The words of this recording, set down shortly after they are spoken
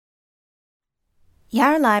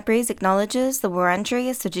Yarra Libraries acknowledges the Wurundjeri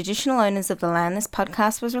as the traditional owners of the land this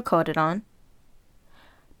podcast was recorded on,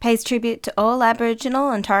 pays tribute to all Aboriginal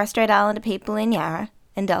and Torres Strait Islander people in Yarra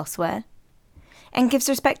and elsewhere, and gives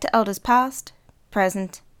respect to elders past,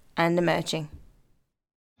 present, and emerging.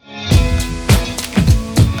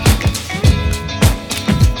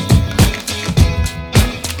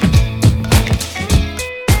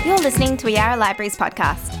 You're listening to a Yarra Libraries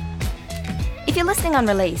podcast. If you're listening on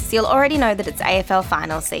release, you'll already know that it's AFL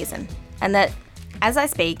finals season, and that, as I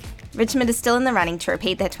speak, Richmond is still in the running to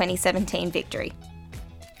repeat their 2017 victory.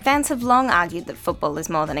 Fans have long argued that football is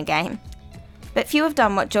more than a game, but few have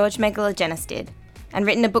done what George Megalogenis did, and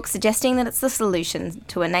written a book suggesting that it's the solution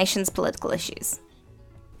to a nation's political issues.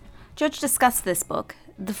 George discussed this book,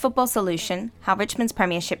 The Football Solution: How Richmond's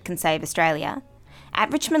Premiership Can Save Australia,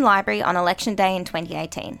 at Richmond Library on Election Day in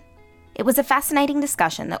 2018. It was a fascinating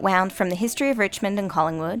discussion that wound from the history of Richmond and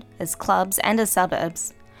Collingwood, as clubs and as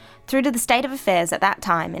suburbs, through to the state of affairs at that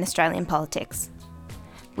time in Australian politics.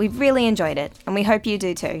 We really enjoyed it, and we hope you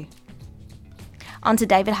do too. On to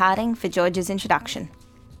David Harding for George's introduction.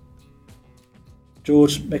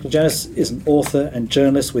 George Megalogenis is an author and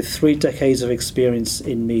journalist with 3 decades of experience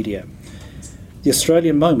in media. The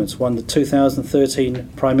Australian Moment won the 2013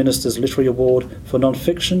 Prime Minister's Literary Award for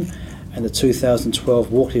Non-Fiction and the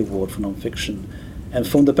 2012 Walkley Award for Non-Fiction, and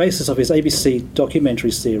formed the basis of his ABC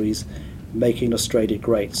documentary series, Making Australia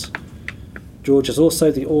Great. George is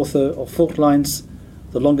also the author of Fault Lines,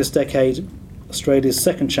 The Longest Decade, Australia's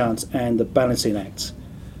Second Chance, and The Balancing Act.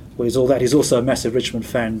 Well, he's all that. He's also a massive Richmond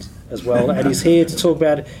fan as well, and he's here to talk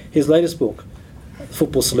about his latest book, The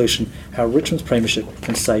Football Solution: How Richmond's Premiership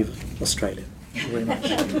Can Save Australia. Thank you very much.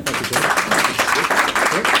 Thank you, George.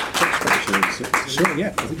 Sure,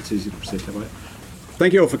 yeah, I think it's easy to proceed that way.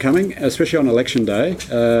 Thank you all for coming, especially on Election Day.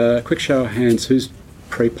 Quick show of hands, who's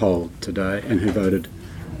pre-polled today and who voted?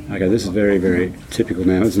 Okay, this is very, very typical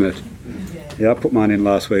now, isn't it? Yeah, I put mine in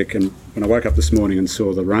last week, and when I woke up this morning and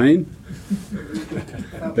saw the rain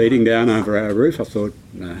beating down over our roof, I thought,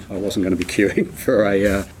 no, I wasn't going to be queuing for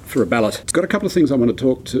a ballot. It's got a couple of things I want to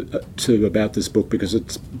talk to about this book, because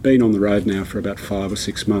it's been on the road now for about 5 or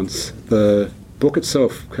 6 months. The book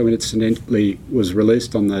itself, coincidentally, was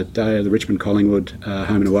released on the day of the Richmond-Collingwood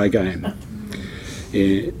home and away game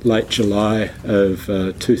in late July of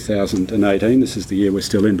 2018. This is the year we're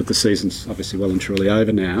still in, but the season's obviously well and truly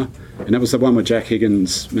over now. And that was the one where Jack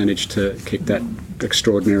Higgins managed to kick that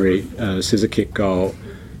extraordinary scissor kick goal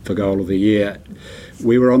for goal of the year.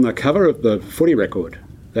 We were on the cover of the Footy Record,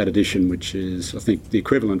 that edition, which is, I think, the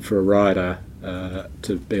equivalent for a writer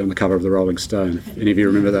to be on the cover of the Rolling Stone. If any of you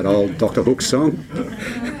remember that old Dr. Hook song?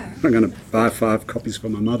 I'm going to buy 5 copies for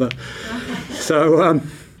my mother. So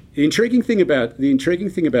the intriguing thing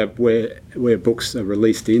about where books are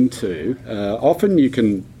released into, often you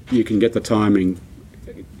can get the timing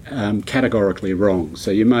categorically wrong.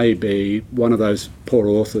 So you may be one of those poor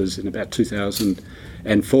authors in about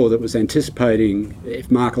 2004 that was anticipating,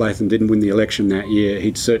 if Mark Latham didn't win the election that year,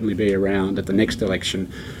 he'd certainly be around at the next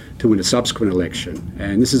election to win a subsequent election.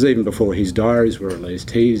 And this is even before his diaries were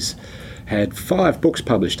released. He's had 5 books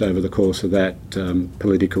published over the course of that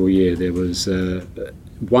political year. There was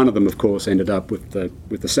one of them, of course, ended up with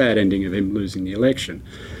the sad ending of him losing the election.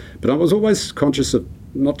 But I was always conscious of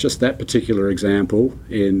not just that particular example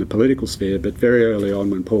in the political sphere, but very early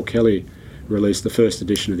on when Paul Kelly released the first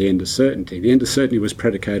edition of The End of Certainty. The End of Certainty was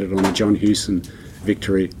predicated on the John Hewson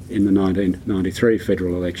victory in the 1993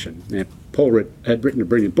 federal election. Now, Paul had written a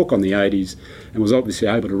brilliant book on the 80s and was obviously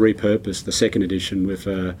able to repurpose the second edition with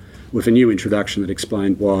a new introduction that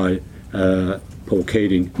explained why Paul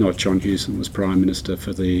Keating, not John Hewson, was Prime Minister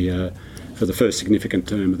for the first significant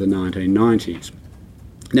term of the 1990s.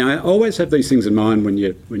 Now, I always have these things in mind when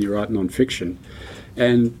you write non-fiction,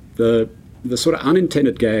 and the sort of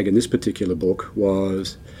unintended gag in this particular book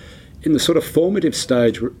was in the sort of formative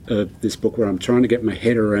stage of this book where I'm trying to get my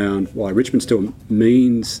head around why Richmond still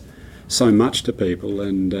means so much to people,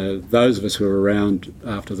 and those of us who were around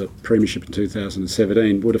after the premiership in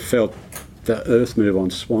 2017 would have felt the earth move on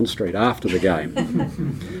Swan Street after the game.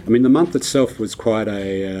 I mean, the month itself was quite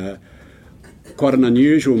an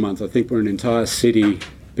unusual month. I think we're an entire city,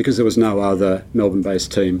 because there was no other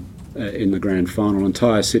Melbourne-based team in the grand final,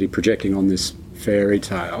 entire city projecting on this fairy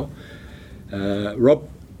tale.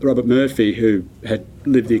 Robert Murphy, who had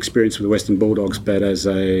lived the experience with the Western Bulldogs but as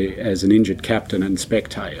an injured captain and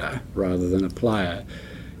spectator rather than a player,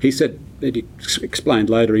 he said, he explained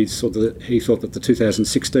later, he thought that the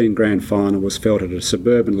 2016 grand final was felt at a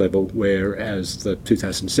suburban level, whereas the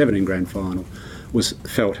 2017 grand final was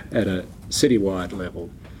felt at a citywide level.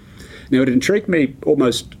 Now, it intrigued me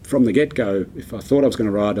almost from the get-go. If I thought I was going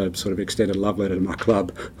to write a sort of extended love letter to my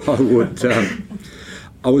club, I would.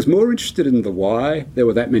 I was more interested in the why there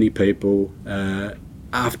were that many people,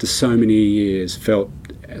 after so many years, felt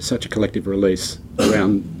such a collective release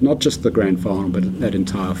around not just the grand final, but that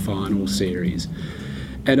entire final series.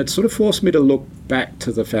 And it sort of forced me to look back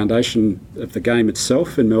to the foundation of the game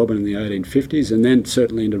itself in Melbourne in the 1850s, and then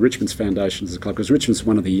certainly into Richmond's foundation as a club, because Richmond's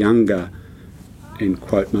one of the younger, in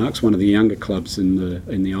quote marks, one of the younger clubs in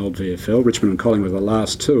the old VFL. Richmond and Collingwood were the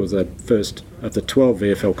last two of the 12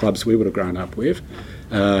 VFL clubs we would have grown up with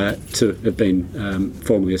to have been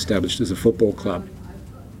formally established as a football club.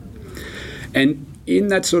 And in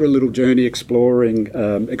that sort of little journey exploring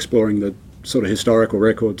the sort of historical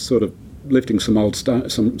records, sort of lifting some old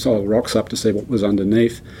rocks up to see what was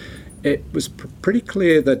underneath, it was pretty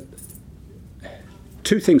clear that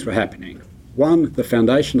two things were happening. One, the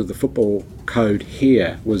foundation of the football code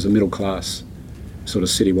here was a middle class sort of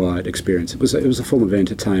citywide experience. It was a form of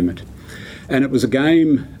entertainment, and it was a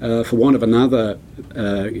game, for want of another,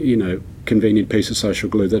 convenient piece of social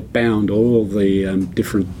glue that bound all the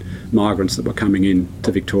different migrants that were coming in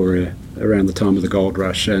to Victoria around the time of the gold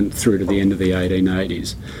rush and through to the end of the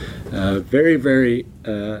 1880s. Very, very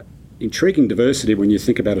intriguing diversity when you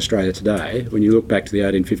think about Australia today. When you look back to the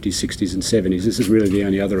 1850s, 60s and 70s, this is really the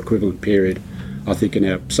only other equivalent period, I think, in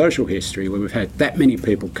our social history where we've had that many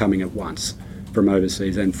people coming at once from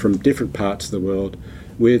overseas and from different parts of the world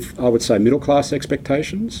with, I would say, middle-class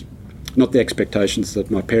expectations. Not the expectations that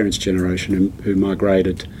my parents' generation, who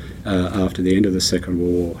migrated after the end of the Second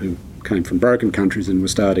World War, who came from broken countries and were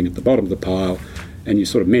starting at the bottom of the pile, and you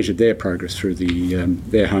sort of measured their progress through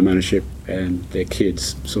their home ownership and their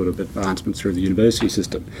kids' sort of advancement through the university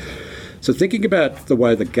system. So thinking about the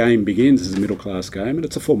way the game begins as a middle-class game, and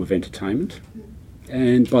it's a form of entertainment,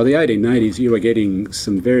 and by the 1880s you were getting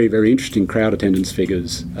some very, very interesting crowd attendance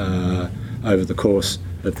figures over the course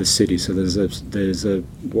of the city. So there's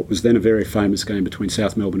what was then a very famous game between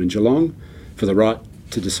South Melbourne and Geelong for the right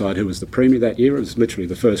to decide who was the premier that year. It was literally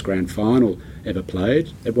the first grand final ever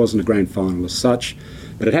played. It wasn't a grand final as such,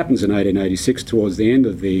 but it happens in 1886 towards the end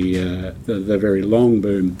of the very long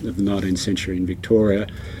boom of the 19th century in Victoria.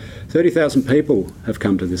 30,000 people have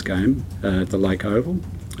come to this game at the Lake Oval.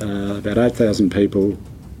 About 8,000 people,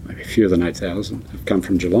 maybe fewer than 8,000, have come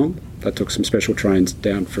from Geelong. They took some special trains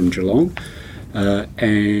down from Geelong.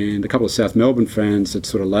 And a couple of South Melbourne fans had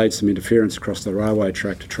sort of laid some interference across the railway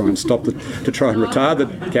track to try and retard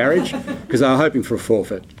the carriage, because they were hoping for a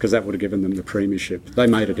forfeit, because that would have given them the premiership. They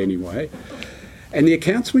made it anyway. And the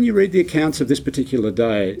accounts, when you read the accounts of this particular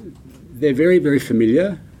day, they're very, very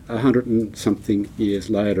familiar 100 and something years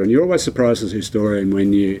later. And you're always surprised as a historian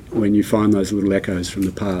when you find those little echoes from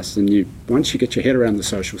the past. And once you get your head around the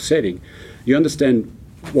social setting, you understand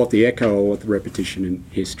what the echo or what the repetition in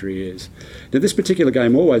history is. Now, this particular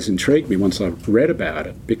game always intrigued me once I read about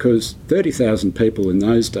it, because 30,000 people in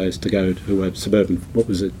those days to go to a suburban, what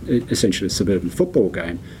was essentially a suburban football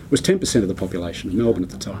game, was 10% of the population of Melbourne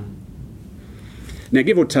at the time. Now,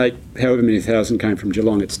 give or take however many thousand came from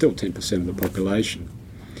Geelong, it's still 10% of the population.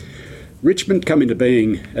 Richmond came into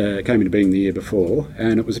being the year before,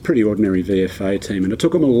 and it was a pretty ordinary VFA team, and it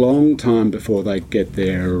took them a long time before they get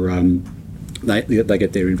their they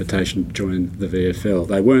get their invitation to join the VFL.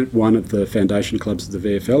 They weren't one of the foundation clubs of the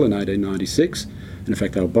VFL in 1896, and in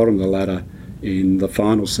fact they were bottom of the ladder in the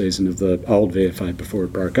final season of the old VFA before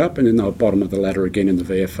it broke up, and then they were bottom of the ladder again in the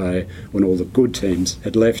VFA when all the good teams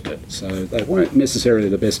had left it. So they weren't necessarily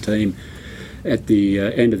the best team at the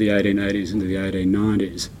end of the 1880s into the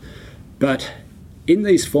 1890s. But in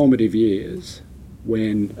these formative years,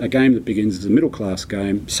 when a game that begins as a middle-class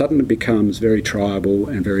game suddenly becomes very tribal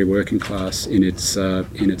and very working class in its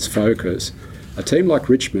focus, a team like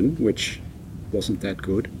Richmond, which wasn't that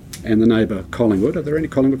good, and the neighbour Collingwood — are there any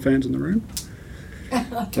Collingwood fans in the room?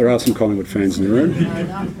 There are some Collingwood fans in the room.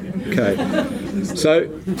 Okay. So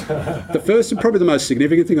the first and probably the most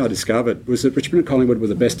significant thing I discovered was that Richmond and Collingwood were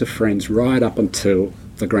the best of friends right up until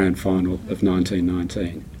the grand final of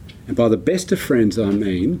 1919. And by the best of friends, I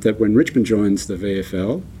mean that when Richmond joins the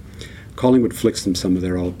VFL, Collingwood flicks them some of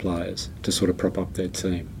their old players to sort of prop up their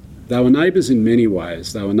team. They were neighbours in many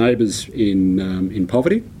ways. They were neighbours in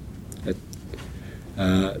poverty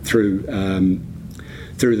through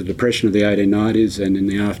the depression of the 1890s and in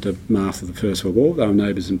the aftermath of the First World War. They were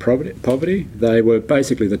neighbours in poverty. They were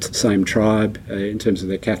basically the same tribe in terms of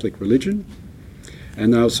their Catholic religion.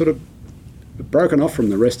 And they were sort of broken off from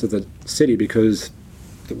the rest of the city because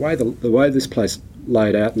the way this place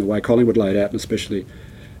laid out and the way Collingwood laid out, and especially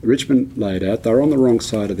Richmond laid out, they were on the wrong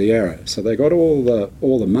side of the arrow. So they got all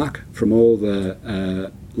the muck from all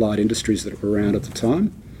the light industries that were around at the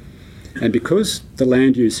time. And because the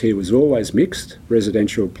land use here was always mixed,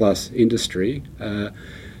 residential plus industry,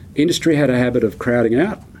 industry had a habit of crowding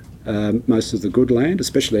out most of the good land,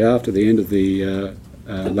 especially after the end of the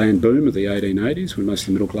land boom of the 1880s, when most of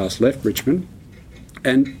the middle class left Richmond,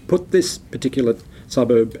 and put this particular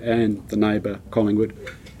suburb and the neighbour Collingwood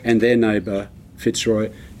and their neighbour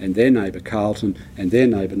Fitzroy and their neighbour Carlton and their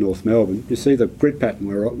neighbour North Melbourne. You see the grid pattern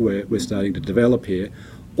we're starting to develop here,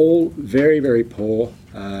 all very, very poor,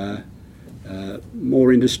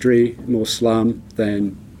 more industry, more slum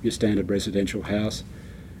than your standard residential house.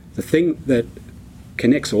 The thing that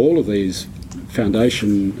connects all of these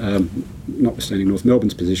foundation, notwithstanding North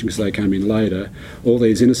Melbourne's position because they came in later, all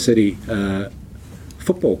these inner city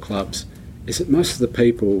football clubs, is that most of the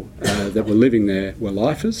people that were living there were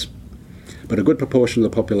lifers, but a good proportion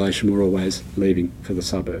of the population were always leaving for the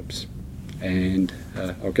suburbs. And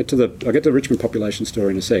I'll get to the Richmond population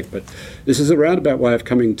story in a sec, but this is a roundabout way of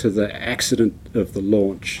coming to the accident of the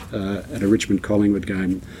launch at a Richmond-Collingwood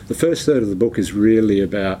game. The first third of the book is really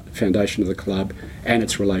about the foundation of the club and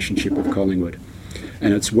its relationship with Collingwood.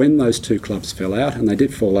 And it's when those two clubs fell out, and they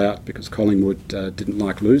did fall out because Collingwood didn't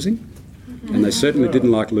like losing, and they certainly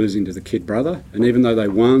didn't like losing to the kid brother. And even though they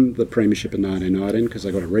won the premiership in 1919 because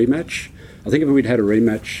they got a rematch, I think if we'd had a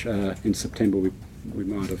rematch in September, we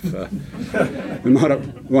might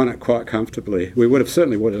have won it quite comfortably. We wouldn't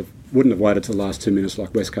have waited till the last 2 minutes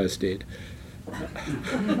like West Coast did.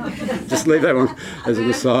 Just leave that one as an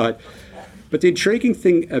aside. But the intriguing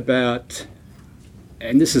thing about,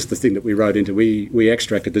 and this is the thing that we wrote into, we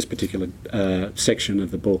extracted this particular section of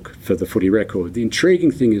the book for the Footy Record. The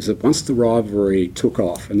intriguing thing is that once the rivalry took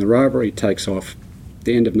off, and the rivalry takes off at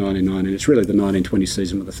the end of 1990, and it's really the 1920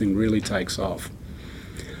 season where the thing really takes off,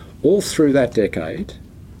 all through that decade,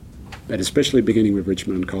 and especially beginning with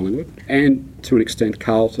Richmond and Collingwood, and to an extent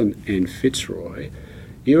Carlton and Fitzroy,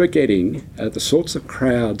 you are getting the sorts of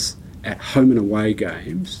crowds at home and away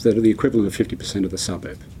games that are the equivalent of 50% of the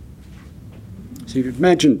suburb. So you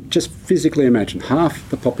imagine, just physically imagine, half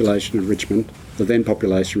the population of Richmond, the then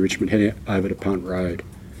population of Richmond, heading over to Punt Road.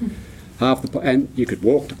 And you could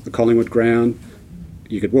walk to the Collingwood ground.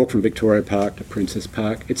 You could walk from Victoria Park to Princess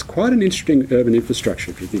Park. It's quite an interesting urban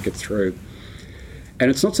infrastructure if you think it through.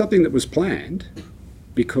 And it's not something that was planned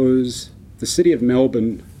because the city of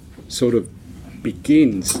Melbourne sort of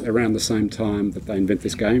begins around the same time that they invent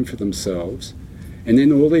this game for themselves. And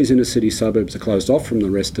then all these inner city suburbs are closed off from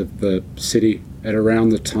the rest of the city at around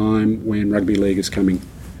the time when rugby league is coming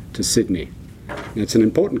to Sydney. And it's an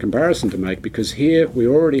important comparison to make because here we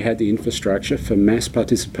already had the infrastructure for mass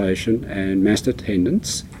participation and mass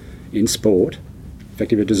attendance in sport. In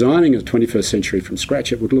fact, if you're designing a 21st century from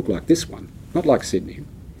scratch, it would look like this one, not like Sydney.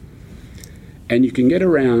 And you can get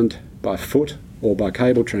around by foot or by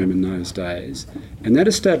cable tram in those days. And that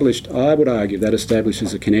established, I would argue, that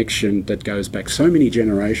establishes a connection that goes back so many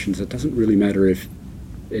generations, it doesn't really matter if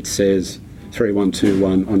it says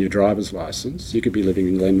 3121 on your driver's licence. You could be living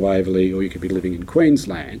in Glen Waverley or you could be living in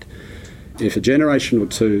Queensland. If a generation or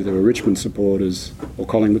two there were Richmond supporters or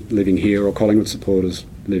Collingwood living here or Collingwood supporters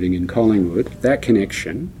living in Collingwood, that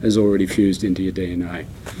connection is already fused into your DNA.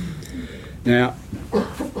 Now,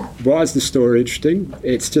 why is this story interesting?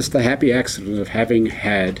 It's just the happy accident of having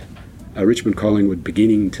had a Richmond-Collingwood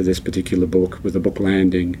beginning to this particular book with the book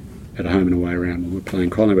landing at a home and away round when we're playing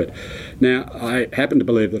Collingwood. Now, I happen to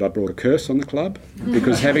believe that I brought a curse on the club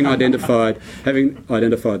because having identified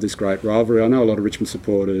this great rivalry, I know a lot of Richmond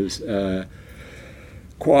supporters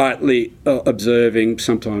quietly observing,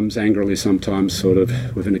 sometimes angrily, sometimes sort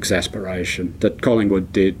of with an exasperation, that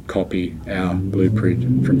Collingwood did copy our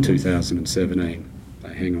blueprint from 2017.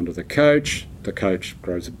 They hang on to the coach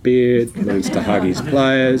grows a beard, learns to hug his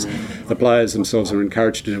players, the players themselves are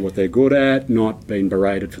encouraged to do what they're good at, not being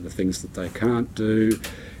berated for the things that they can't do,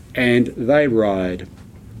 and they ride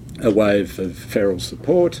a wave of feral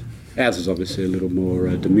support. Ours is obviously a little more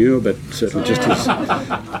demure, but certainly just as...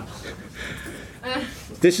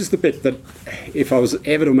 This is the bit that, if I was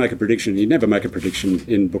ever to make a prediction, you'd never make a prediction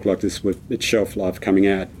in a book like this with its shelf life coming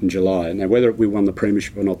out in July. Now, whether we won the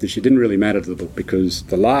premiership or not this year didn't really matter to the book because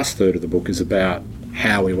the last third of the book is about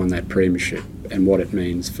how we won that premiership and what it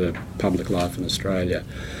means for public life in Australia.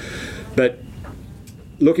 But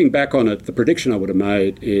looking back on it, the prediction I would have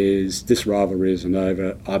made is this rivalry isn't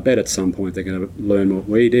over. I bet at some point they're going to learn what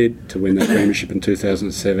we did to win that premiership in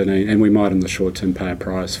 2017, and we might in the short term pay a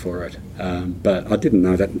price for it. But I didn't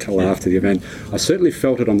know that until after the event. I certainly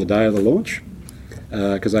felt it on the day of the launch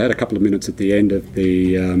because I had a couple of minutes at the end of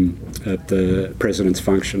the President's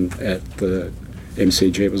function at the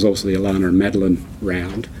MCG. It was also the Alana and Madeline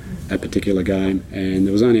round. a particular game, and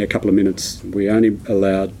there was only a couple of minutes. We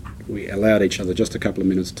allowed each other just a couple of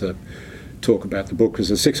minutes to talk about the book, because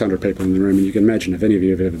there's 600 people in the room, and you can imagine if any of you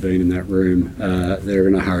have ever been in that room, they're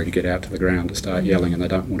in a hurry to get out to the ground to start yelling, and they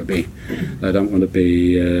don't want to be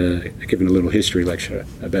given a little history lecture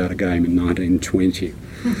about a game in 1920.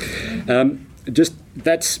 I'll just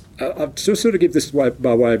sort of give this by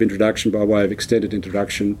way of introduction, by way of extended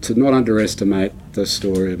introduction, to not underestimate the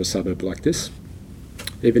story of a suburb like this.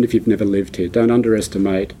 Even if you've never lived here, don't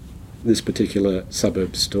underestimate this particular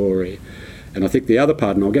suburb story. And I think the other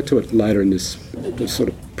part, and I'll get to it later in this sort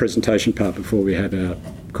of presentation part before we have our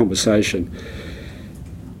conversation,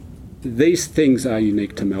 these things are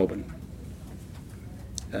unique to Melbourne.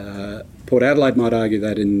 Port Adelaide might argue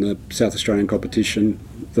that in the South Australian competition,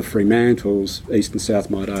 the Fremantles, East and South,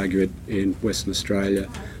 might argue it in Western Australia.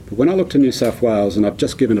 But when I look to New South Wales, and I've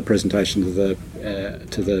just given a presentation to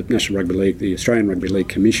the National Rugby League, the Australian Rugby League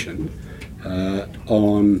Commission,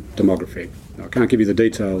 on demography. I can't give you the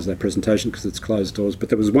details of that presentation because it's closed doors, but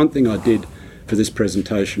there was one thing I did for this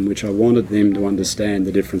presentation which I wanted them to understand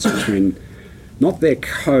the difference between not their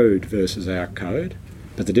code versus our code,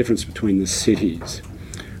 but the difference between the cities.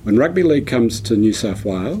 When rugby league comes to New South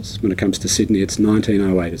Wales, when it comes to Sydney, it's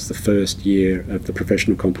 1908. It's the first year of the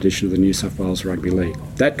professional competition of the New South Wales Rugby League.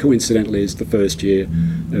 That coincidentally is the first year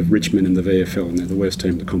of Richmond in the VFL, and they're the worst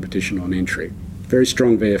team in the competition on entry. Very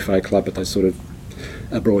strong VFA club, but they sort of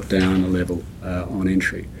are brought down a level on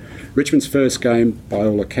entry. Richmond's first game, by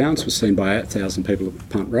all accounts, was seen by 8,000 people at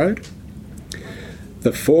Punt Road.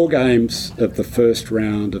 The 4 games of the first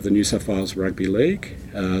round of the New South Wales Rugby League,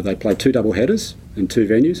 they played 2 double headers in 2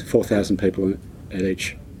 venues, 4,000 people at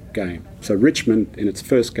each game. So Richmond, in its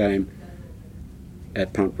first game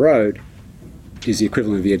at Punt Road, is the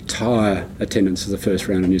equivalent of the entire attendance of the first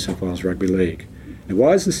round of New South Wales Rugby League. Now,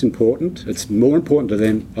 why is this important? It's more important to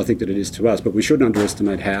them, I think, than it is to us, but we shouldn't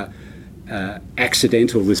underestimate how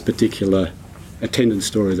accidental this particular attendance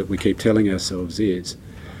story that we keep telling ourselves is.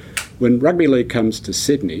 When rugby league comes to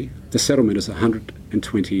Sydney, the settlement is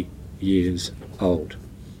 120 years old.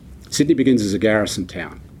 Sydney begins as a garrison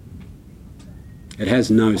town. It has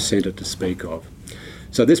no centre to speak of.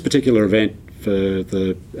 So this particular event for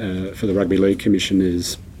the Rugby League Commission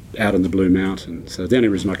is out in the Blue Mountains. So the only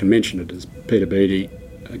reason I can mention it is Peter Beattie,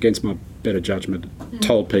 against my better judgment,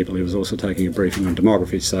 told people he was also taking a briefing on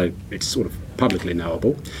demography, so it's sort of publicly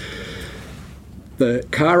knowable. The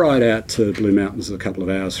car ride out to Blue Mountains is a couple of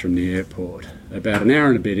hours from the airport. About an hour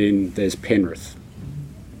and a bit in, there's Penrith.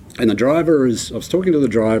 And I was talking to the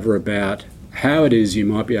driver about how it is you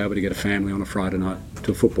might be able to get a family on a Friday night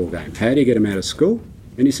to a football game. How do you get them out of school?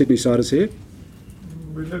 Any Sydney-siders here?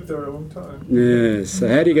 We lived there a long time. Yeah, so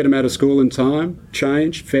how do you get them out of school in time?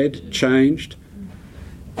 Changed.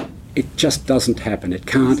 It just doesn't happen. It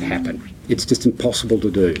can't happen. It's just impossible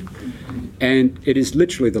to do. And it is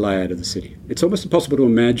literally the layout of the city. It's almost impossible to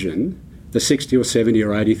imagine the 60 or 70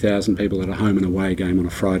 or 80,000 people at a home and away game on a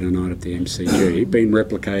Friday night at the MCG being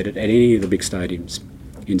replicated at any of the big stadiums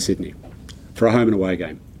in Sydney for a home and away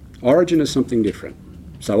game. Origin is something different.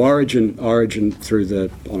 So Origin on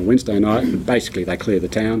a Wednesday night, and basically they clear the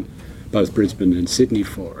town, both Brisbane and Sydney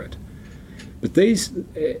for it. But these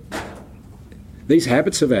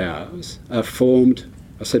habits of ours are formed,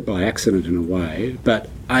 I said by accident in a way, but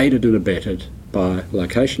aided and abetted by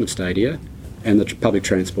location of stadia and the public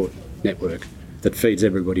transport network that feeds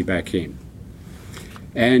everybody back in.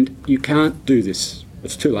 And you can't do this.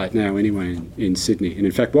 It's too late now anyway in Sydney. And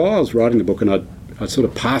in fact, while I was writing the book, and I sort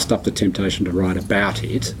of passed up the temptation to write about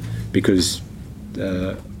it, because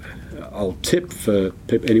I'll tip for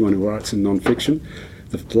anyone who writes in non-fiction,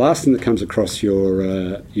 the last thing that comes across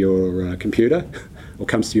your computer or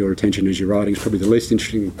comes to your attention as you're writing is probably the least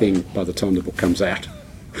interesting thing by the time the book comes out,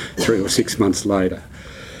 3 or 6 months later.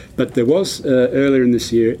 But there was earlier in the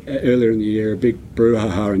year, a big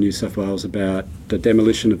brouhaha in New South Wales about the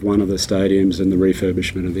demolition of one of the stadiums and the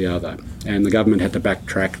refurbishment of the other. And the government had to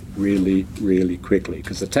backtrack really, really quickly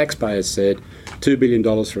because the taxpayers said $2 billion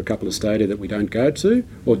for a couple of stadia that we don't go to,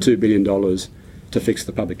 or $2 billion to fix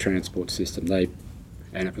the public transport system.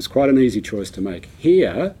 And it was quite an easy choice to make.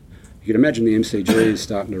 Here, you can imagine the MCG is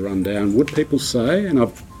starting to run down. Would people say, and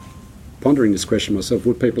I'm pondering this question myself,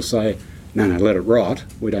 would people say, no, let it rot,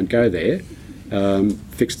 we don't go there,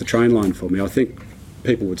 fix the train line for me? I think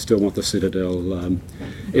people would still want the Citadel in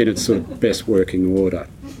its sort of best working order.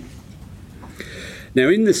 Now,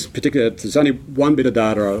 in this particular, there's only one bit of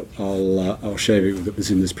data I'll share with you that was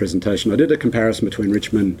in this presentation. I did a comparison between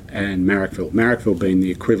Richmond and Marrickville. Marrickville being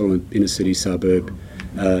the equivalent inner city suburb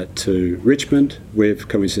to Richmond, with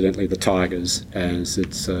coincidentally the Tigers as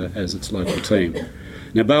its local team.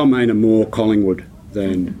 Now, Balmain are more Collingwood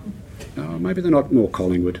than... maybe they're not more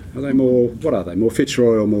Collingwood. Are they more... What are they? More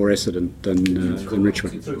Fitzroy or more Essendon than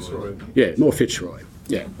Richmond? Fitzroy. Yeah, more Fitzroy.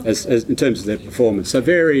 Yeah, as in terms of their performance. So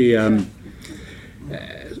very...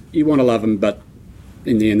 you want to love them, but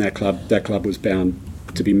in the end that club was bound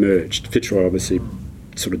to be merged. Fitzroy obviously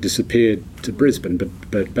sort of disappeared to Brisbane, but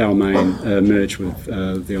Balmain merged with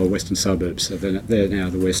the old Western Suburbs, so they're now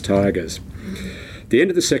the West Tigers. The end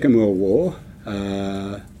of the Second World War,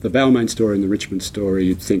 the Balmain story and the Richmond story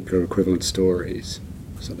you'd think are equivalent stories.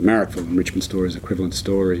 So the Marrickville and Richmond stories are equivalent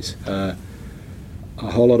stories. A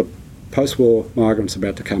whole lot of post-war migrants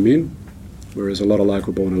about to come in, whereas a lot of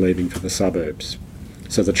local born are leaving for the suburbs.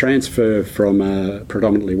 So the transfer from a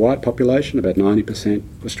predominantly white population, about 90%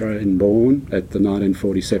 Australian born at the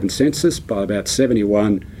 1947 census, by about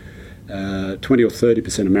 71, 20 or 30%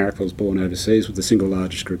 of Marrickville was born overseas, with the single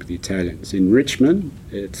largest group of the Italians. In Richmond,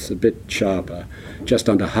 it's a bit sharper. Just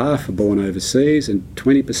under half are born overseas, and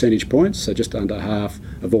 20 percentage points, so just under half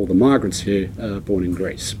of all the migrants here are born in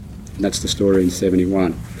Greece. And that's the story in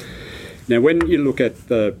 71. Now, when you look at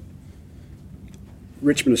the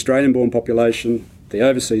Richmond Australian-born population, the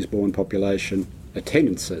overseas-born population,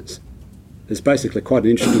 attendances, there's basically quite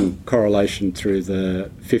an interesting correlation through the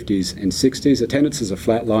 50s and 60s. Attendances are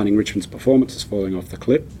flatlining, Richmond's performance is falling off the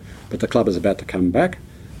cliff, but the club is about to come back.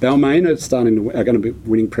 Balmain are going to be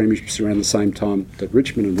winning premierships around the same time that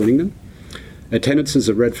Richmond are winning them. Attendances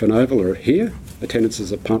at Redfern Oval are here.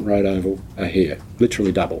 Attendances at Punt Road Oval are here.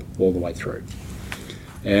 Literally double all the way through.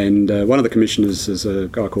 And one of the commissioners is a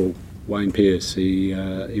guy called Wayne Pearce. He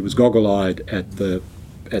was goggle-eyed at the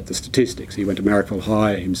statistics. He went to Marrickville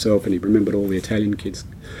High himself, and he remembered all the Italian kids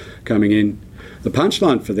coming in. The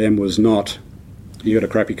punchline for them was not, you got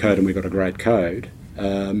a crappy code and we got a great code.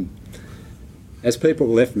 As people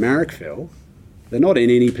left Marrickville, they're not in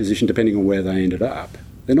any position, depending on where they ended up,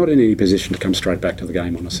 they're not in any position to come straight back to the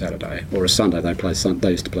game on a Saturday or a Sunday.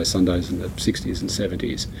 They used to play Sundays in the 60s and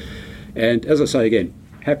 70s. And as I say again,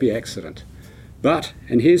 happy accident. But,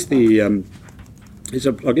 and here's the,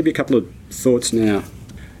 I'll give you a couple of thoughts now.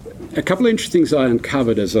 A couple of interesting things I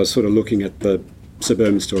uncovered as I was sort of looking at the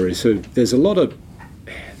suburban story. So there's a lot of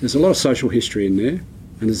social history in there,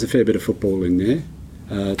 and there's a fair bit of football in there.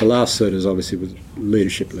 The last third is obviously with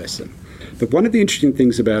leadership lesson. But one of the interesting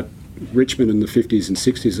things about Richmond in the 50s and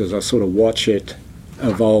 60s is I sort of watch it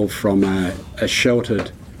evolve from a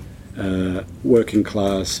sheltered, working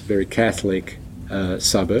class, very Catholic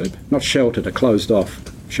suburb. Not sheltered, a closed off.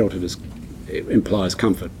 Sheltered implies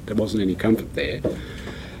comfort. There wasn't any comfort there.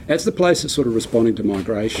 As the place is sort of responding to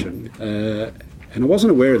migration, and I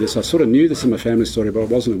wasn't aware of this, I sort of knew this in my family story, but I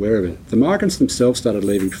wasn't aware of it. The migrants themselves started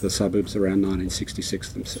leaving for the suburbs around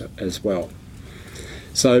 1966 as well.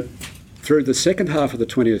 So through the second half of the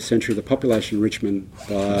 20th century, the population of Richmond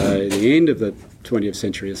by the end of the 20th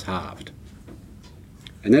century has halved.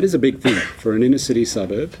 And that is a big thing for an inner city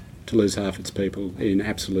suburb to lose half its people in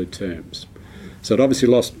absolute terms. So it obviously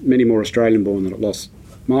lost many more Australian-born than it lost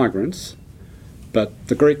migrants, but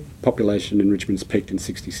the Greek population in Richmond's peaked in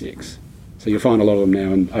 66. So you'll find a lot of them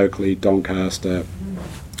now in Oakley, Doncaster,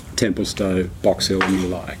 Templestowe, Box Hill and the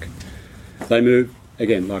like. They move,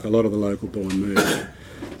 again, like a lot of the local-born move.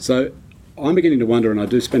 So I'm beginning to wonder, and I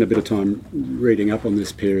do spend a bit of time reading up on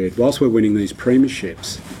this period, whilst we're winning these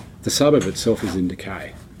premierships, the suburb itself is in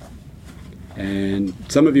decay. And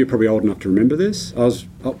some of you are probably old enough to remember this. I was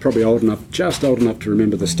probably just old enough to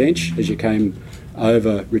remember the stench as you came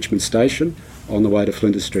over Richmond Station on the way to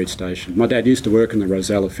Flinders Street Station. My dad used to work in the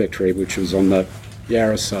Rosella factory, which was on the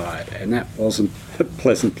Yarra side, and that wasn't a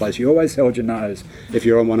pleasant place. You always held your nose if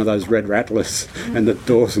you're on one of those red rattlers and the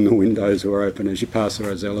doors and the windows were open as you pass the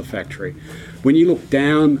Rosella factory. When you look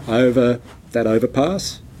down over that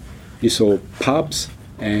overpass, you saw pubs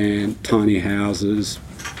and tiny houses,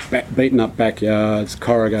 beaten up backyards,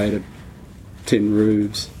 corrugated tin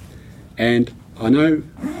roofs. And I know,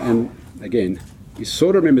 and again, you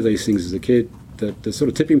sort of remember these things as a kid. The sort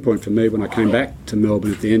of tipping point for me when I came back to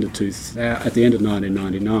Melbourne at the end of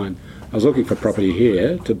 1999, I was looking for property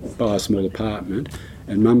here to buy a small apartment,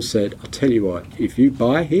 and Mum said, "I'll tell you what, if you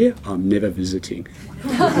buy here, I'm never visiting."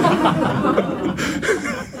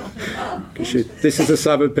 This is a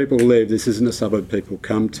suburb people live. This isn't a suburb people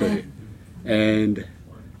come to, and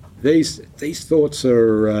these thoughts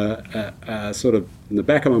are sort of in the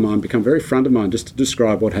back of my mind, become very front of mind, just to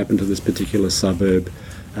describe what happened to this particular suburb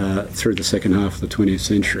through the second half of the 20th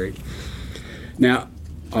century. Now,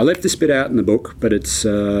 I left this bit out in the book, but it's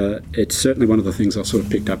certainly one of the things I've sort of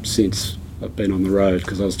picked up since I've been on the road,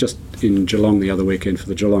 because I was just in Geelong the other weekend for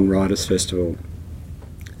the Geelong Writers' Festival.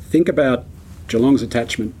 Think about Geelong's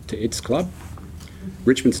attachment to its club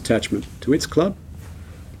Richmond's attachment to its club,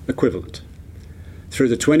 equivalent. Through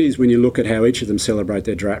the 20s, when you look at how each of them celebrate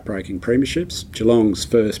their drought-breaking premierships, Geelong's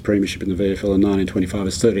first premiership in the VFL in 1925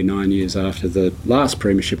 is 39 years after the last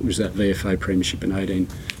premiership, which was that VFA premiership in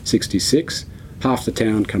 1866. Half the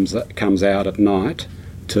town comes out at night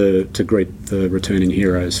to greet the returning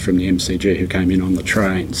heroes from the MCG who came in on the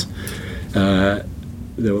trains.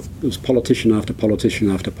 There was politician after politician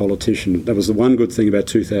after politician. That was the one good thing about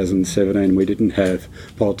 2017. We didn't have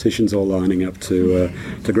politicians all lining up to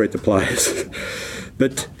greet the players.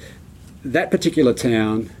 But that particular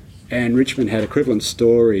town and Richmond had equivalent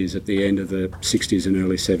stories at the end of the 60s and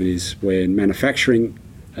early 70s when manufacturing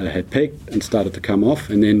had peaked and started to come off,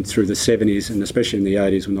 and then through the 70s and especially in the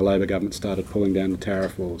 80s when the Labor government started pulling down the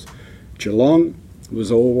tariff walls. Geelong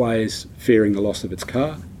was always fearing the loss of its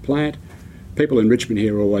car plant. People in Richmond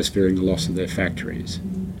here were always fearing the loss of their factories.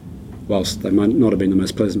 Whilst they might not have been the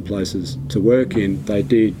most pleasant places to work in, they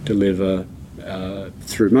did deliver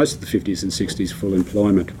through most of the 50s and 60s full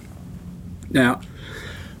employment. Now,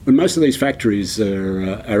 when most of these factories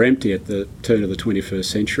are empty at the turn of the 21st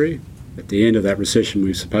century, at the end of that recession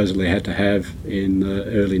we supposedly had to have in the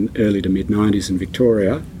early to mid 90s in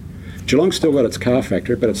Victoria, Geelong still got its car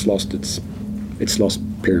factory, but it's lost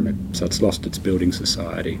pyramid, so it's lost its building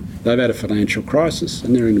society. They've had a financial crisis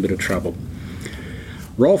and they're in a bit of trouble.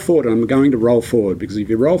 Roll forward, and I'm going to roll forward because if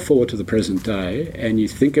you roll forward to the present day and you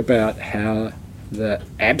think about how the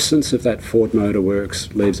absence of that Ford Motor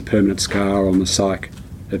Works leaves a permanent scar on the psyche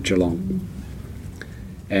of Geelong,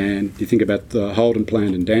 and you think about the Holden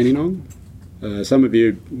plant in Dandenong. Some of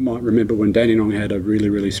you might remember when Dandenong had a really,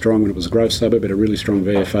 really strong, when it was a growth suburb, but a really strong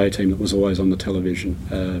VFA team that was always on the television,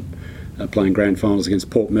 playing grand finals against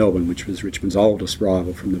Port Melbourne, which was Richmond's oldest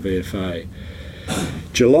rival from the VFA.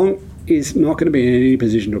 Geelong is not going to be in any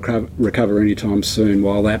position to recover anytime soon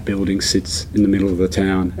while that building sits in the middle of the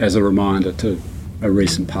town as a reminder to a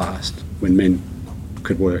recent past when men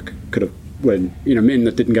could work, when men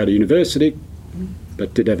that didn't go to university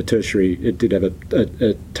but did have a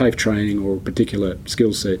TAFE training or a particular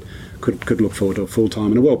skill set could look forward to a full-time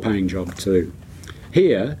and a well-paying job too.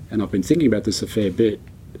 Here, and I've been thinking about this a fair bit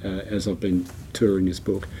as I've been touring this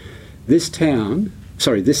book, this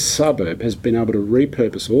suburb has been able to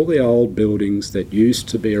repurpose all the old buildings that used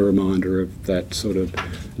to be a reminder of that sort of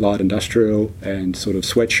light industrial and sort of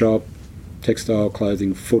sweatshop, textile,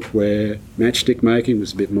 clothing, footwear. Matchstick making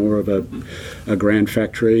was a bit more of a grand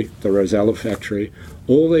factory, the Rosella factory.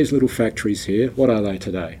 All these little factories here, what are they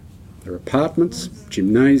today? They're apartments,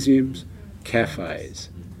 gymnasiums, cafes.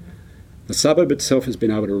 The suburb itself has been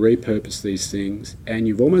able to repurpose these things, and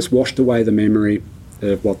you've almost washed away the memory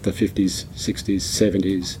of what the 50s, 60s,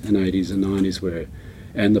 70s and 80s and 90s were.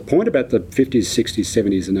 And the point about the 50s, 60s,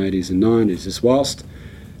 70s and 80s and 90s is whilst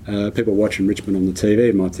people watching Richmond on the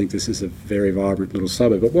TV might think this is a very vibrant little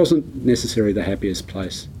suburb, it wasn't necessarily the happiest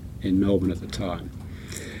place in Melbourne at the time.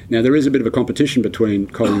 Now there is a bit of a competition between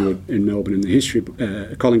Collingwood and Melbourne in the history,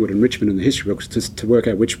 Collingwood and Richmond in the history books to work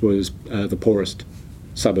out which was the poorest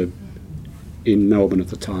suburb in Melbourne at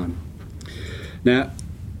the time. Now,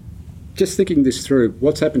 just thinking this through,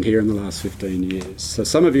 what's happened here in the last 15 years? So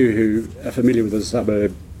some of you who are familiar with the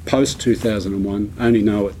suburb post-2001 only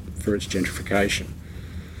know it for its gentrification.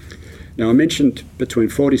 Now, I mentioned between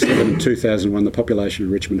 47 and 2001 the population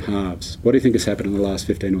of Richmond halves. What do you think has happened in the last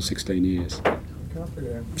 15 or 16 years?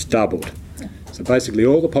 It's doubled. So basically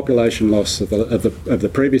all the population loss of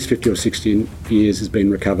the previous 50 or 16 years has been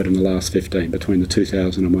recovered in the last 15, between the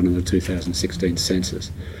 2001 and the 2016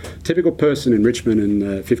 census. A typical person in Richmond in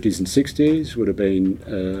the 50s and 60s would have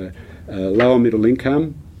been lower middle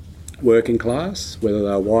income, working class, whether they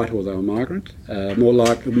were white or they were migrant,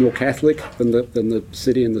 more Catholic than the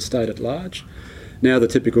city and the state at large. Now the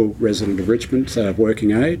typical resident of Richmond, of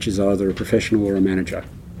working age, is either a professional or a manager,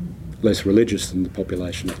 less religious than the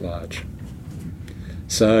population at large.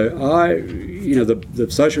 So the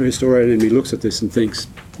social historian in me looks at this and thinks,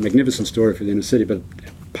 magnificent story for the inner city, but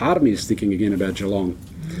part of me is thinking again about Geelong.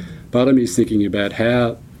 Part of me is thinking about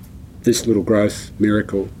how this little growth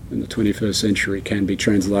miracle in the 21st century can be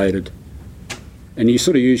translated. And you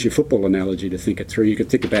sort of use your football analogy to think it through. You could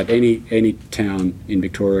think about any town in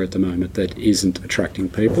Victoria at the moment that isn't attracting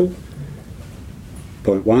people,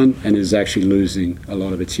 point one, and is actually losing a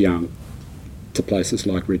lot of its young to places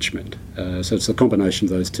like Richmond. So it's a combination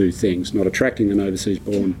of those two things, not attracting an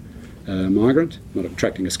overseas-born migrant, not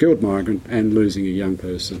attracting a skilled migrant, and losing a young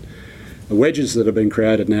person. The wedges that have been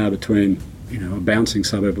created now between a bouncing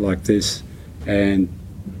suburb like this and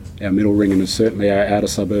our middle ring and certainly our outer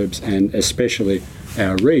suburbs and especially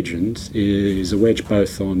our regions is a wedge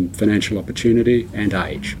both on financial opportunity and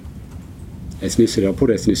age. ethnicity. I'll put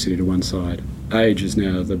ethnicity to one side. Age is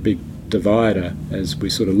now the big divider as we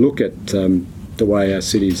sort of look at the way our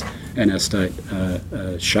cities and our state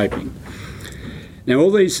are shaping. Now,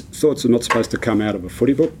 all these thoughts are not supposed to come out of a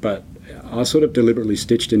footy book, but I sort of deliberately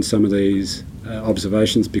stitched in some of these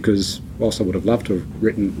observations because whilst I would have loved to have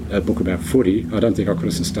written a book about footy, I don't think I could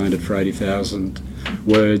have sustained it for 80,000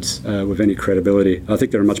 words with any credibility. I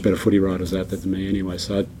think there are much better footy writers out there than me anyway,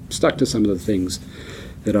 so I stuck to some of the things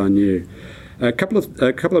that I knew. A couple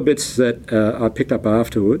of bits that I picked up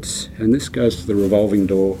afterwards, and this goes to the revolving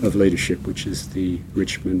door of leadership, which is the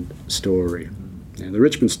Richmond story. Now, the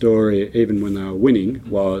Richmond story, even when they were winning,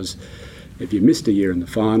 was if you missed a year in the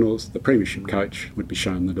finals, the premiership coach would be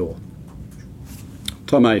shown the door.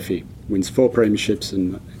 Tom Afey wins 4 premierships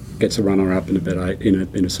and gets a runner-up in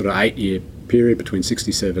a sort of 8-year period between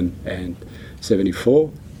 67 and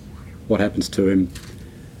 74. What happens to him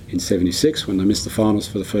in 76 when they miss the finals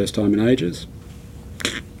for the first time in ages?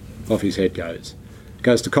 Off his head goes.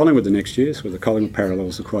 Goes to Collingwood the next year, so the Collingwood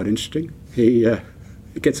parallels are quite interesting. He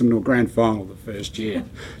gets him to a grand final the first year,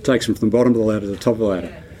 takes him from the bottom of the ladder to the top of the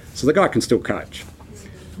ladder. So the guy can still coach.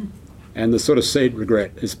 And the sort of seed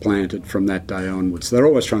regret is planted from that day onwards. They're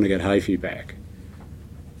always trying to get Hafey back.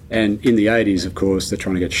 And in the 80s, of course, they're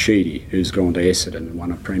trying to get Sheedy, who's gone to Essendon and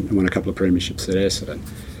won a couple of premierships at Essendon.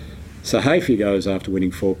 So Hafey goes after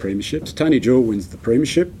winning 4 premierships. Tony Jewell wins the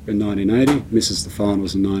premiership in 1980, misses the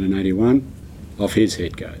finals in 1981. Off his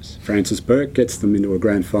head goes. Francis Burke gets them into a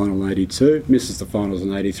grand final in 82, misses the finals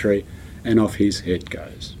in 83, and off his head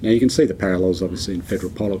goes. Now you can see the parallels obviously in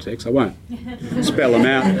federal politics. I won't spell them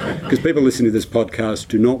out because people listening to this podcast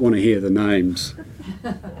do not want to hear the names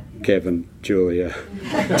Kevin, Julia,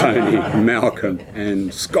 Tony, Malcolm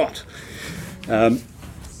and Scott.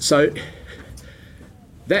 So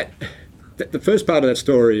that the first part of that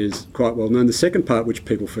story is quite well known. The second part, which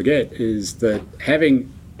people forget, is that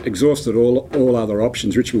having exhausted all other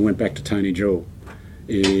options, Richmond went back to Tony Jewell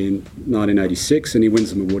in 1986 and he wins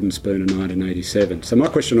them a wooden spoon in 1987. So my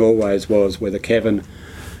question always was whether Kevin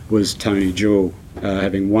was Tony Jewell,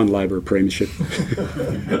 having won Labor premiership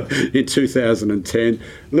in 2010,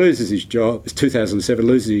 loses his job, 2007,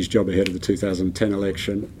 loses his job ahead of the 2010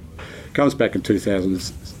 election, comes back in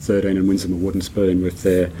 2013 and wins them a wooden spoon with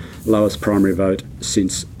their lowest primary vote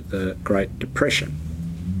since the Great Depression.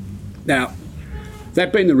 Now,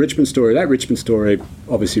 that being the Richmond story, that Richmond story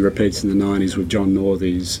obviously repeats in the 90s with John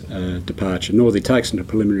Northey's departure. Northey takes them to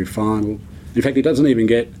preliminary final. In fact, he doesn't even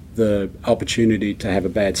get the opportunity to have a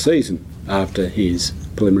bad season after his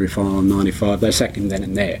preliminary final in 95. They sacked him then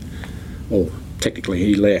and there. Or technically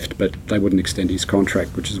he left, but they wouldn't extend his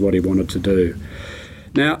contract, which is what he wanted to do.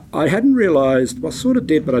 Now, I hadn't realised, well, I sort of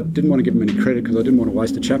did, but I didn't want to give him any credit because I didn't want to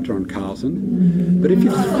waste a chapter on Carlton. But if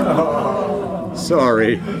you...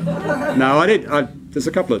 Sorry. No, I did. There's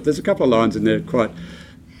a couple of lines in there quite...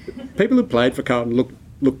 People who played for Carlton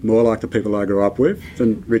looked more like the people I grew up with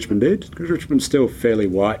than Richmond did, because Richmond's still a fairly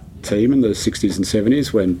white team in the 60s and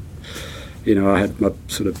 70s when, I had my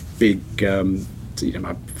sort of big,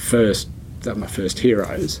 my first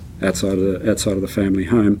heroes outside of the family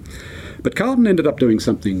home. But Carlton ended up doing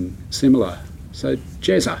something similar. So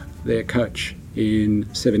Jezza, their coach in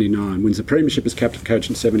 79, wins the premiership as captain coach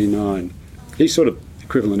in 79. He's sort of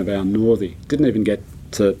equivalent of our Northey. Didn't even get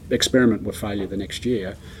to experiment with failure the next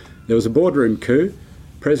year. There was a boardroom coup.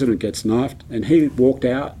 President gets knifed, and he walked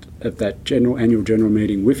out of that annual general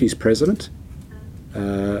meeting with his president,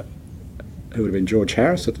 who would have been George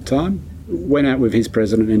Harris at the time. Went out with his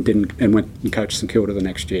president and went and coached St Kilda the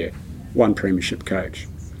next year. One premiership coach.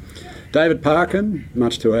 David Parkin,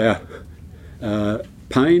 much to our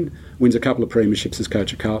pain, wins a couple of premierships as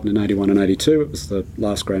coach of Carlton in 81 and 82. It was the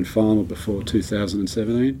last grand final before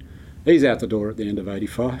 2017. He's out the door at the end of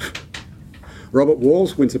 85. Robert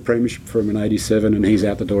Walls wins a premiership for him in 87 and he's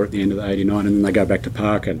out the door at the end of 89, and then they go back to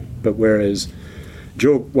Parkin. But whereas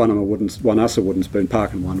Jewell won us a wooden spoon,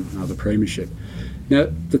 Parkin won another premiership. Now,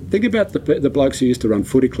 the thing about the blokes who used to run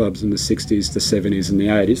footy clubs in the 60s, the 70s and the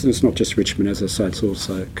 80s, and it's not just Richmond, as I say, it's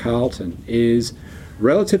also Carlton, is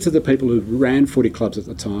relative to the people who ran footy clubs at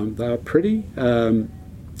the time, they were pretty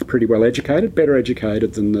well educated, better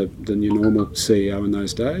educated than your normal CEO in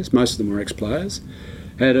those days. Most of them were ex-players,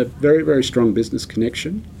 had a very, very strong business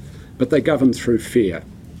connection, but they governed through fear.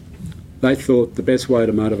 They thought the best way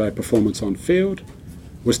to motivate performance on field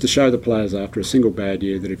was to show the players after a single bad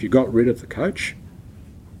year that if you got rid of the coach,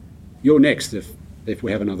 you're next if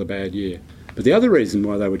we have another bad year. But the other reason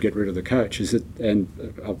why they would get rid of the coach is that, and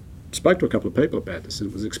I spoke to a couple of people about this and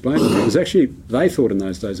it was explained to me, it was actually, they thought in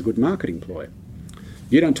those days, a good marketing ploy.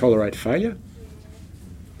 You don't tolerate failure.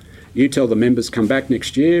 You tell the members come back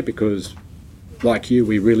next year because like you,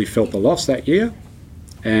 we really felt the loss that year,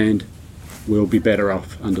 and we'll be better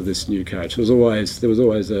off under this new coach. There was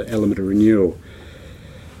always an element of renewal.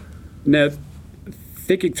 Now,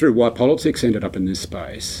 thinking through why politics ended up in this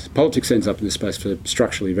space, politics ends up in this space for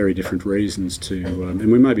structurally very different reasons to,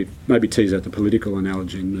 and we maybe tease out the political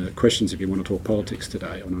analogy in the questions if you want to talk politics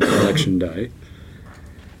today on an election day.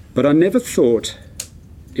 But I never thought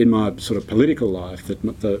in my sort of political life that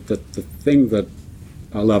the thing that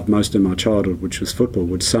I loved most in my childhood, which was football,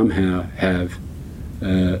 would somehow have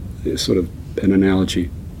sort of an analogy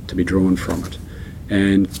to be drawn from it.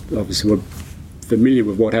 And obviously we're familiar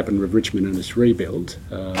with what happened with Richmond and its rebuild.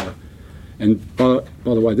 And by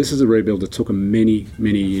the way, this is a rebuild that took them many,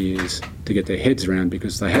 many years to get their heads around,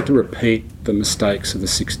 because they had to repeat the mistakes of the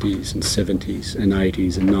 60s and 70s and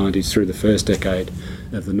 80s and 90s through the first decade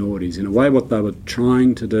of the noughties. In a way, what they were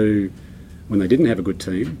trying to do when they didn't have a good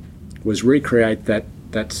team was recreate that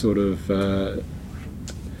sort of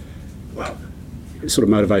sort of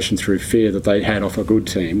motivation through fear that they had off a good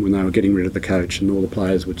team when they were getting rid of the coach and all the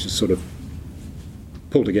players would just sort of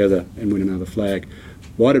pull together and win another flag.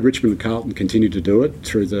 Why did Richmond and Carlton continue to do it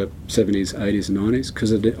through the 70s, 80s and 90s?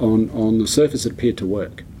 Because on the surface it appeared to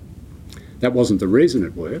work. That wasn't the reason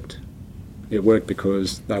it worked. It worked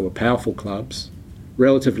because they were powerful clubs,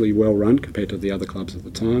 relatively well run compared to the other clubs at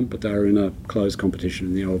the time, but they were in a closed competition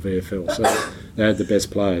in the old VFL, so they had the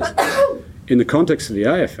best players. In the context of the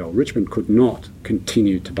AFL, Richmond could not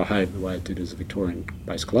continue to behave the way it did as a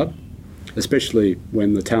Victorian-based club, especially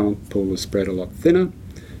when the talent pool was spread a lot thinner,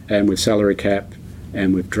 and with salary cap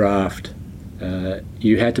and with draft,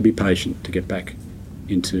 you had to be patient to get back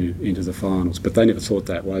into the finals. But they never thought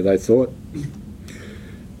that way. They thought,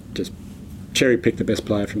 just cherry-pick the best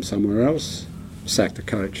player from somewhere else, sack the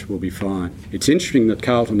coach, we'll be fine. It's interesting that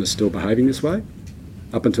Carlton is still behaving this way.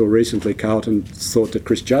 Up until recently, Carlton thought that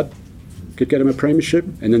Chris Judd could get him a premiership,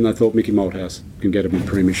 and then they thought Mickey Malthouse can get him a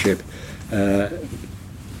premiership.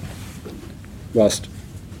 Whilst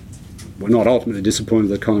we're not ultimately disappointed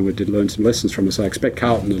that Collingwood did learn some lessons from us, I expect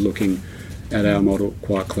Carlton are looking at our model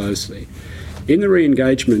quite closely. In the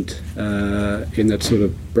re-engagement in that sort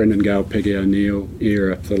of Brendan Gale, Peggy O'Neill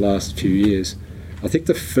era for the last few years, I think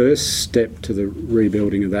the first step to the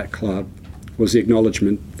rebuilding of that club was the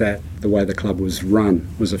acknowledgement that the way the club was run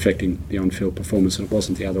was affecting the on-field performance, and it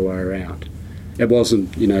wasn't the other way around. It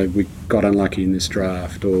wasn't, we got unlucky in this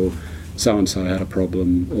draft, or so-and-so had a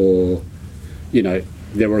problem, or,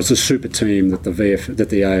 there was a super team that the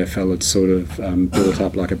AFL had sort of built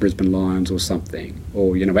up, like a Brisbane Lions or something,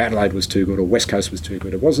 or Adelaide was too good, or West Coast was too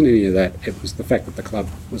good. It wasn't any of that. It was the fact that the club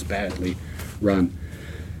was badly run.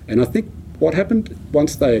 And I think what happened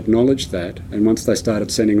once they acknowledged that, and once they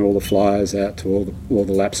started sending all the flyers out to all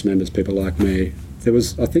the lapse members, people like me, there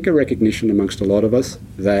was, I think, a recognition amongst a lot of us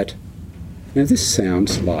that this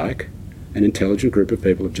sounds like an intelligent group of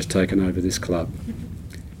people have just taken over this club,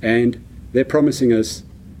 and they're promising us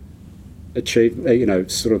achieve,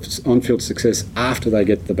 sort of on-field success after they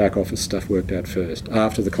get the back office stuff worked out first,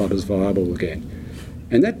 after the club is viable again.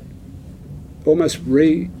 And that almost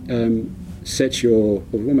retrains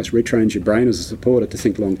your brain as a supporter to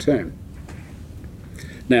think long term.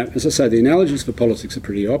 Now, as I say, the analogies for politics are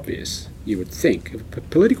pretty obvious, you would think. If a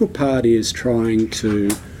political party is trying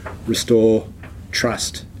to restore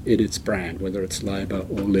trust in its brand, whether it's Labor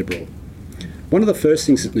or Liberal, one of the first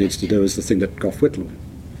things it needs to do is the thing that Gough Whitlam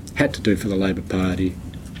had to do for the Labor Party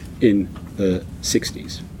in the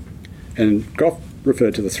 60s. And Gough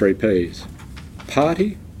referred to the 3 Ps: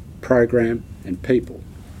 party, program and people.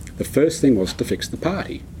 The first thing was to fix the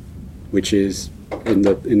party, which is in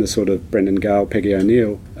the sort of Brendan Gale, Peggy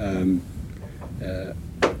O'Neill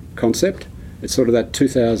concept. It's sort of that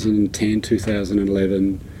 2010,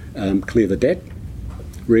 2011, clear the debt,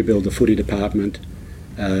 rebuild the footy department,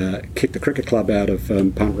 kick the cricket club out of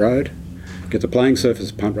Punt Road, get the playing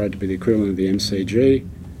surface of Punt Road to be the equivalent of the MCG,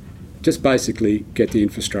 just basically get the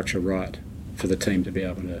infrastructure right for the team to be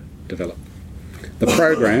able to develop. The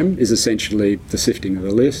program is essentially the sifting of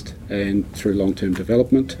the list and through long-term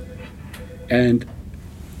development, and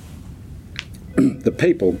the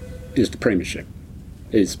people is the premiership,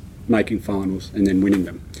 is making finals and then winning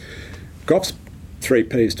them. Gough's 3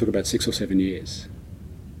 Ps took about 6 or 7 years.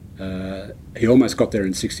 He almost got there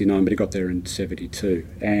in 69, but he got there in 72.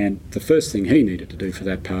 And the first thing he needed to do for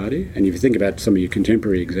that party, and if you think about some of your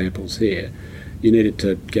contemporary examples here, you needed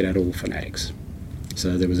to get out all the fanatics.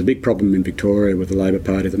 So there was a big problem in Victoria with the Labor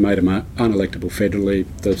Party that made them unelectable federally.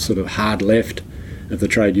 The sort of hard left of the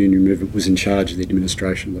trade union movement was in charge of the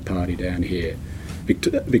administration of the party down here.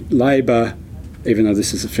 Labor, even though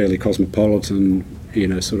this is a fairly cosmopolitan,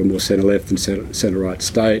 sort of more centre-left and centre-right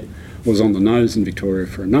state, was on the nose in Victoria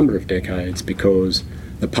for a number of decades because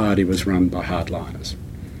the party was run by hardliners.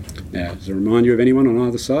 Now, does it remind you of anyone on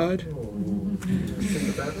either side?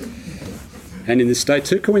 And in this state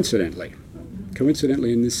too, coincidentally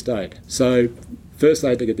in this state. So first they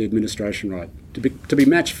had to get the administration right. To be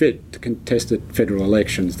match fit to contest at federal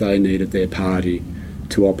elections, they needed their party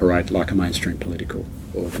to operate like a mainstream political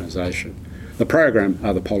organisation. The program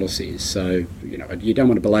are the policies, so you don't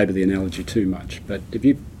want to belabor the analogy too much. But if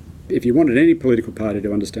you wanted any political party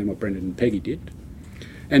to understand what Brendan and Peggy did,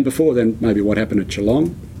 and before then maybe what happened at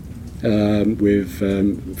Geelong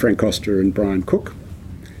with Frank Costa and Brian Cook,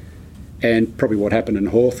 and probably what happened in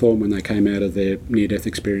Hawthorn when they came out of their near-death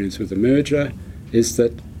experience with the merger, is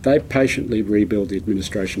that they patiently rebuilt the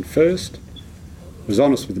administration first, was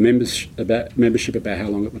honest with the membership about how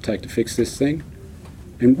long it would take to fix this thing,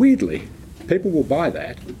 and weirdly, people will buy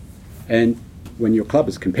that, and when your club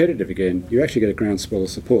is competitive again, you actually get a groundswell of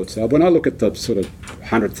support. So when I look at the sort of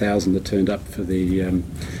 100,000 that turned up for the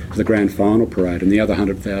grand final parade, and the other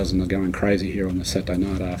 100,000 are going crazy here on the Saturday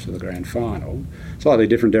night after the grand final, slightly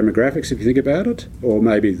different demographics if you think about it, or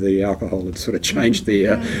maybe the alcohol had sort of changed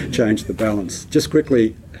the balance. Just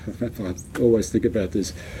quickly, I always think about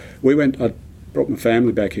this. I brought my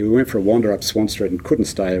family back here. We went for a wander up Swan Street and couldn't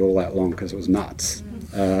stay all that long because it was nuts.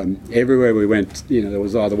 Everywhere we went, there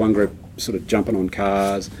was either one group sort of jumping on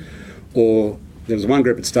cars, or there was one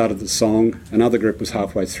group that started the song, another group was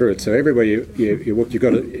halfway through it. So everywhere you walked,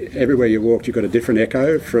 you got a different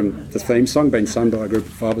echo from the theme song being sung by a group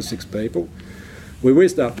of 5 or 6 people. We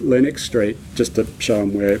whizzed up Lennox Street just to show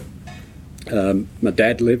them where my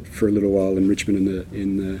dad lived for a little while in Richmond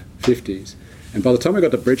in the 50s. And by the time we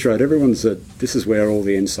got to Bridge Road, everyone said, this is where all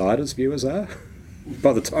the Insiders viewers are.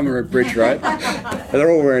 By the time we were at Bridge Road, and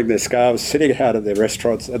they're all wearing their scarves, sitting out of their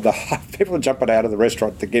restaurants, and people are jumping out of the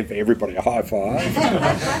restaurant to give everybody a high five.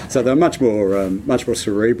 So they're much more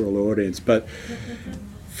cerebral audience. But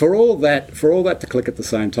for all that to click at the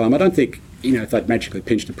same time, I don't think if they'd magically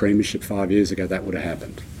pinched a premiership 5 years ago, that would have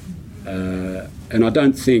happened. And I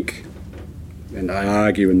don't think, and I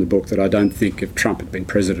argue in the book that I don't think if Trump had been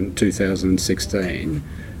president in 2016,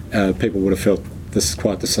 people would have felt this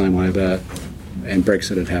quite the same way about. And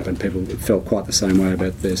Brexit had happened, people felt quite the same way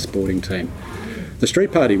about their sporting team. The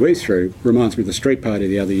street party we threw reminds me of the street party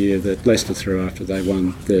the other year that Leicester threw after they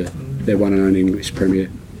won their one and only English Premier.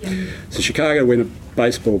 So Chicago win a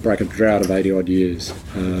baseball broke a drought of 80 odd years,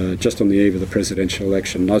 just on the eve of the presidential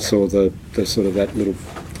election. I saw the sort of that little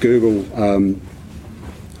Google,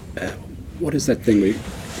 what is that thing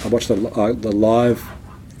I watched the live,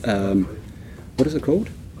 what is it called?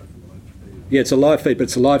 Yeah, it's a live feed, but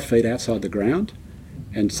it's a live feed outside the ground,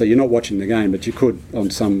 and so you're not watching the game, but you could on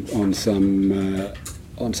some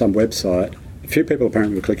website. A few people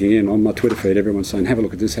apparently were clicking in on my Twitter feed. Everyone's saying, "Have a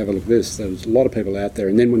look at this, have a look at this." There was a lot of people out there,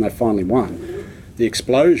 and then when they finally won, the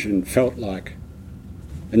explosion felt like,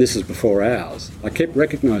 and this is before ours. I kept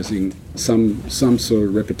recognising some sort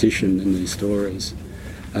of repetition in these stories.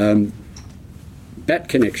 That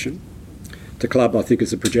connection to club, I think,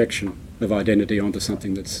 is a projection of identity onto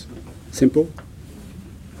something that's simple,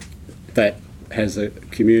 that has a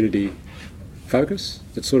community focus,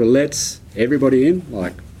 that sort of lets everybody in,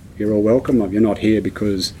 like, you're all welcome, like, you're not here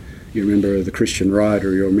because you're a member of the Christian right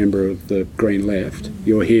or you're a member of the Green left.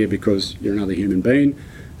 You're here because you're another human being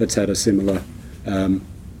that's had a similar, not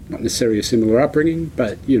necessarily a similar upbringing,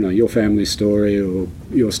 but, your family's story or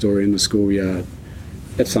your story in the schoolyard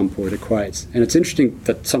at some point equates. And it's interesting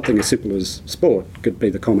that something as simple as sport could be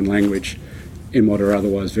the common language in what are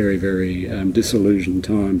otherwise very, very disillusioned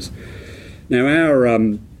times. Now, our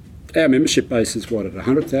membership base is, at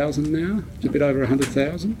 100,000 now? It's a bit over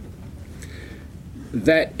 100,000.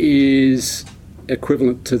 That is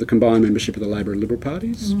equivalent to the combined membership of the Labor and Liberal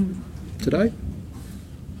parties today.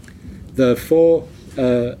 The 4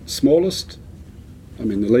 smallest, the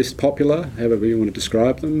least popular, however you want to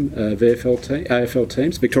describe them, AFL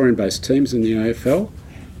teams, Victorian-based teams in the AFL,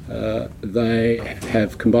 they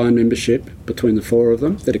have combined membership between the 4 of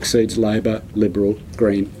them that exceeds Labor, Liberal,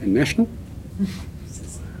 Green and National.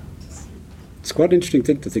 It's quite an interesting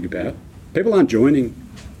thing to think about. People aren't joining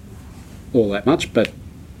all that much, but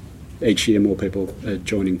each year more people are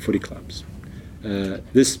joining footy clubs.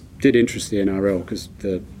 This did interest the NRL because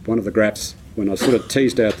one of the graphs, when I sort of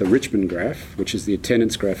teased out the Richmond graph, which is the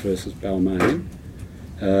attendance graph versus Balmain,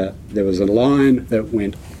 there was a line that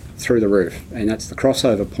went through the roof, and that's the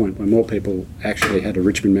crossover point where more people actually had a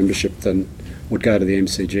Richmond membership than would go to the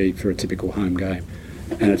MCG for a typical home game.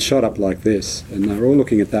 And it shot up like this, and they were all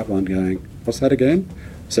looking at that one going, what's that again?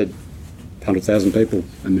 I said, 100,000 people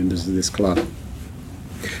are members of this club.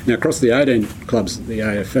 Now, across the 18 clubs at the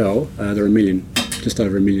AFL, there are just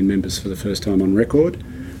over 1 million members for the first time on record,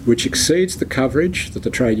 which exceeds the coverage that the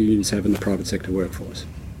trade unions have in the private sector workforce.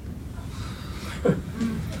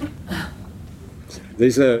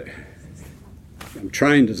 I'm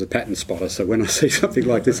trained as a pattern spotter, so when I see something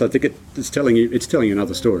like this, I think it's telling you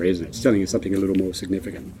another story, isn't it? It's telling you something a little more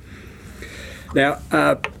significant. Now,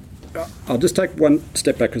 I'll just take one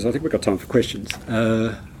step back because I think we've got time for questions.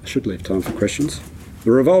 I should leave time for questions.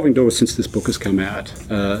 The revolving door since this book has come out,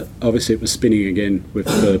 obviously it was spinning again with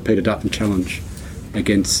the Peter Dutton challenge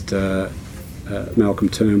against Malcolm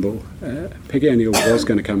Turnbull. Peggy O'Neill was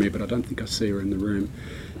going to come here, but I don't think I see her in the room.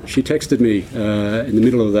 She texted me in the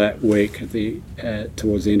middle of that week,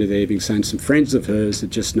 towards the end of the evening, saying some friends of hers had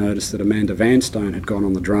just noticed that Amanda Vanstone had gone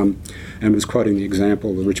on the drum and was quoting the example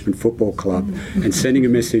of the Richmond Football Club and sending a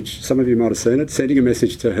message, some of you might have seen it, sending a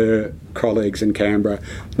message to her colleagues in Canberra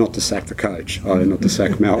not to sack the coach, not to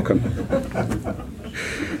sack Malcolm.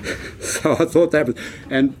 So I thought that was...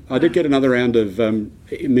 And I did get another round of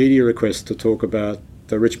media requests to talk about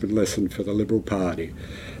the Richmond lesson for the Liberal Party.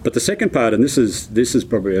 But the second part, and this is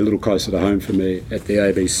probably a little closer to home for me at the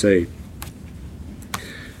ABC,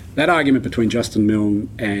 that argument between Justin Milne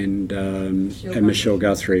and Michelle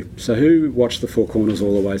Guthrie. So who watched the Four Corners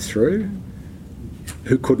all the way through?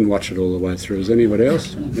 Who couldn't watch it all the way through? Is anyone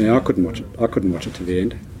else? Yeah, I couldn't watch it. I couldn't watch it to the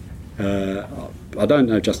end. I don't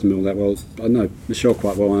know Justin Milne that well. I know Michelle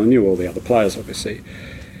quite well. I knew all the other players, obviously.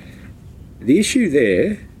 The issue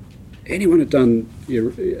there, anyone who'd done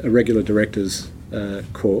a regular director's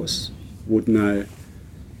course would know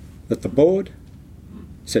that the board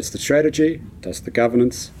sets the strategy, does the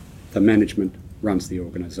governance, the management runs the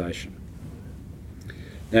organisation.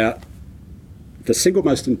 Now, the single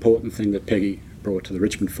most important thing that Peggy brought to the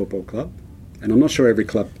Richmond Football Club, and I'm not sure every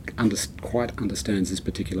club quite understands this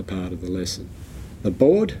particular part of the lesson, the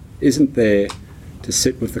board isn't there to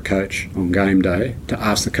sit with the coach on game day to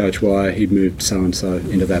ask the coach why he moved so-and-so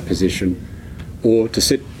into that position, or to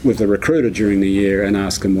sit with the recruiter during the year and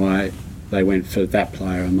ask them why they went for that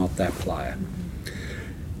player and not that player.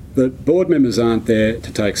 The board members aren't there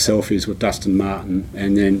to take selfies with Dustin Martin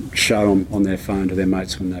and then show them on their phone to their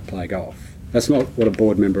mates when they play golf. That's not what a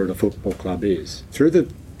board member at a football club is. Through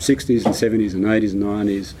the 60s and 70s and 80s and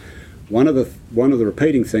 90s, one of the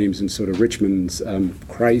repeating themes in sort of Richmond's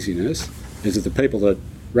craziness is that the people that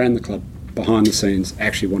ran the club behind the scenes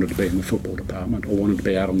actually wanted to be in the football department or wanted to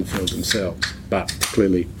be out on the field themselves, but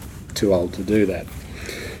clearly too old to do that.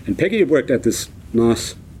 And Peggy had worked out this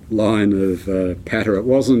nice line of patter. It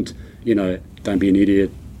wasn't, don't be an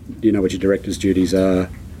idiot, you know what your director's duties are.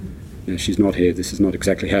 She's not here, this is not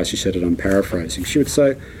exactly how she said it, I'm paraphrasing. She would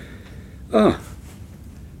say,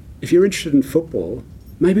 if you're interested in football,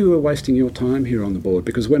 maybe we're wasting your time here on the board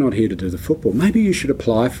because we're not here to do the football. Maybe you should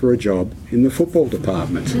apply for a job in the football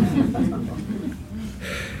department.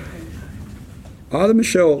 Either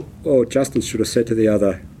Michelle or Justin should have said to the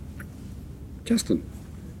other, Justin,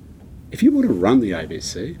 if you want to run the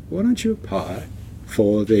ABC, why don't you apply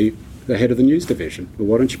for the head of the news division? Or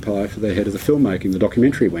why don't you apply for the head of the filmmaking, the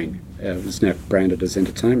documentary wing? It was now branded as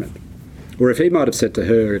entertainment. Or if he might have said to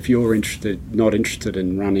her, if you're not interested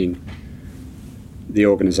in running the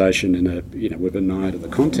organisation with an eye to the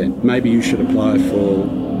content, maybe you should apply for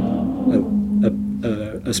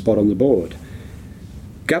a spot on the board.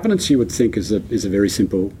 Governance, you would think, is a very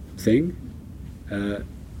simple thing.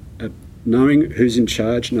 Knowing who's in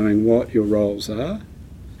charge, knowing what your roles are,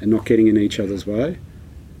 and not getting in each other's way.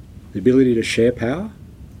 The ability to share power,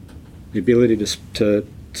 the ability to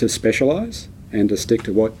specialise and to stick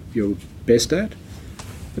to what you're best at.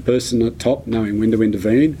 The person at top knowing when to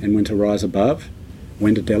intervene and when to rise above,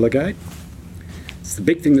 when to delegate. It's the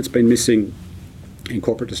big thing that's been missing in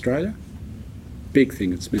corporate Australia. Big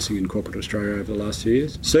thing that's missing in corporate Australia over the last few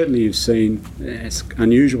years. Certainly you've seen, it's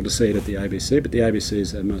unusual to see it at the ABC, but the ABC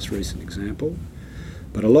is our most recent example.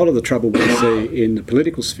 But a lot of the trouble we see in the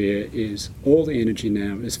political sphere is all the energy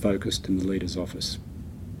now is focused in the leader's office.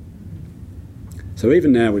 So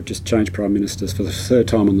even now we've just changed Prime Ministers for the third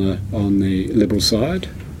time on the Liberal side,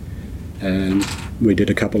 and we did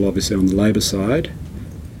a couple obviously on the Labor side.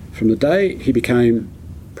 From the day he became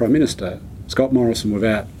Prime Minister, Scott Morrison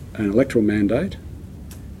without an electoral mandate,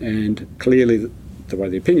 and clearly the way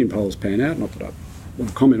the opinion polls pan out, not that I want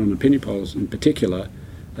to comment on opinion polls in particular,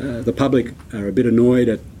 the public are a bit annoyed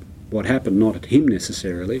at what happened, not at him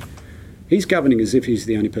necessarily. He's governing as if he's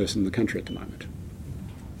the only person in the country at the moment.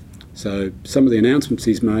 So some of the announcements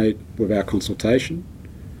he's made without consultation,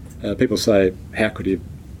 people say, how could he have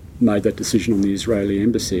made that decision on the Israeli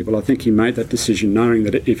embassy. Well, I think he made that decision knowing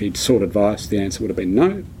that if he'd sought advice, the answer would have been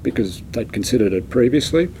no, because they'd considered it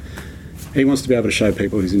previously. He wants to be able to show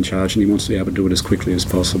people he's in charge, and he wants to be able to do it as quickly as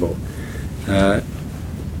possible.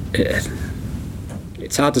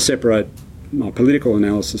 It's hard to separate my political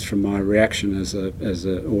analysis from my reaction as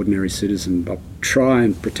an ordinary citizen. I try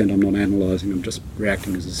and pretend I'm not analysing, I'm just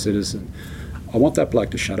reacting as a citizen. I want that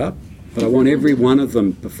bloke to shut up, but I want every one of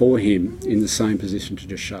them before him in the same position to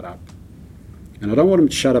just shut up. And I don't want him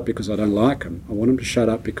to shut up because I don't like him. I want him to shut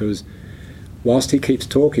up because whilst he keeps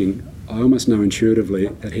talking, I almost know intuitively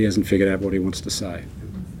that he hasn't figured out what he wants to say.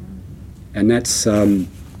 And that's... and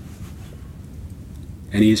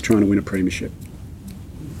he is trying to win a premiership.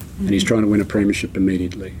 And he's trying to win a premiership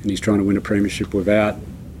immediately. And he's trying to win a premiership without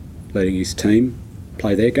letting his team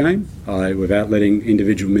play their game, without letting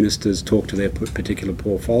individual ministers talk to their particular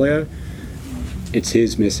portfolio. It's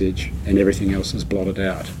his message, and everything else is blotted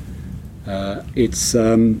out. It's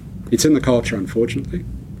in the culture, unfortunately.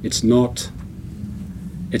 It's not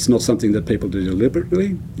something that people do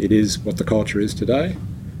deliberately. It is what the culture is today.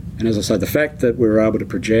 And as I say, the fact that we're able to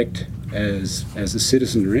project as a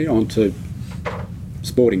citizenry onto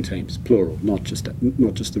sporting teams, plural, not just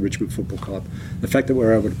the Richmond Football Club. The fact that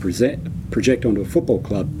we're able to project onto a football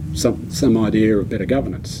club some idea of better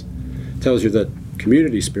governance tells you that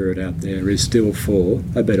community spirit out there is still for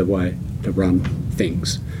a better way to run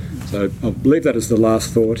things. So I'll leave that as the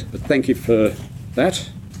last thought, but thank you for that.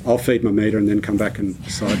 I'll feed my meter and then come back and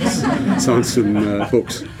sign some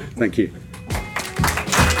books. Thank you.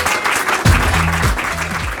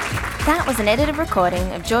 That was an edited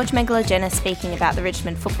recording of George Megalogenis speaking about the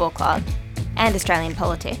Richmond Football Club and Australian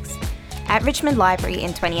politics at Richmond Library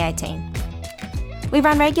in 2018. We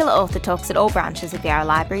run regular author talks at all branches of Yarra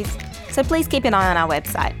Libraries, so please keep an eye on our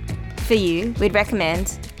website. For you, we'd recommend...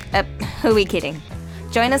 who are we kidding?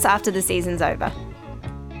 Join us after the season's over.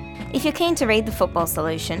 If you're keen to read The Football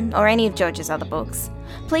Solution or any of George's other books,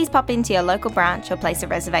 please pop into your local branch or place a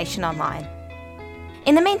reservation online.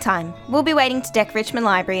 In the meantime, we'll be waiting to deck Richmond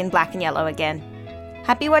Library in black and yellow again.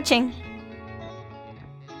 Happy watching!